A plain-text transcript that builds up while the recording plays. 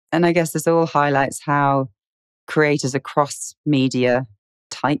And I guess this all highlights how creators across media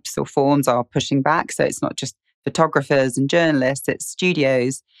types or forms are pushing back. So it's not just photographers and journalists, it's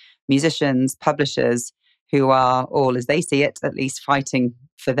studios, musicians, publishers who are all, as they see it, at least fighting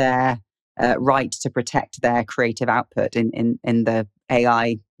for their right to protect their creative output in the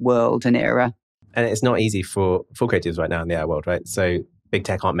AI world and era. And it's not easy for creatives right now in the AI world, right? So big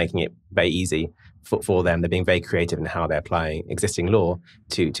tech aren't making it very easy for them. They're being very creative in how they're applying existing law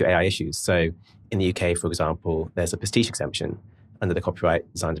to AI issues. So in the UK, for example, there's a pastiche exemption under the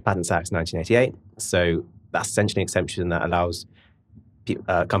Copyright Design and Patents Act 1988. So that's essentially an exemption that allows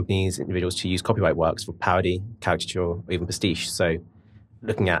companies, individuals to use copyright works for parody, caricature, or even pastiche. So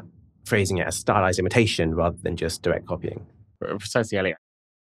looking at phrasing it as stylized imitation rather than just direct copying. Precisely, Elliot.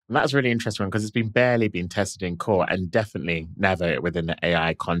 And that's really interesting because it's barely been tested in court and definitely never within the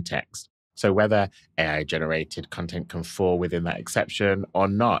AI context. So whether AI-generated content can fall within that exception or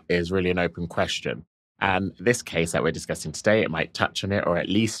not is really an open question. And this case that we're discussing today, it might touch on it or at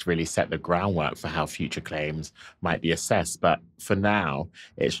least really set the groundwork for how future claims might be assessed. But for now,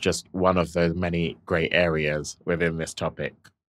 it's just one of the many grey areas within this topic.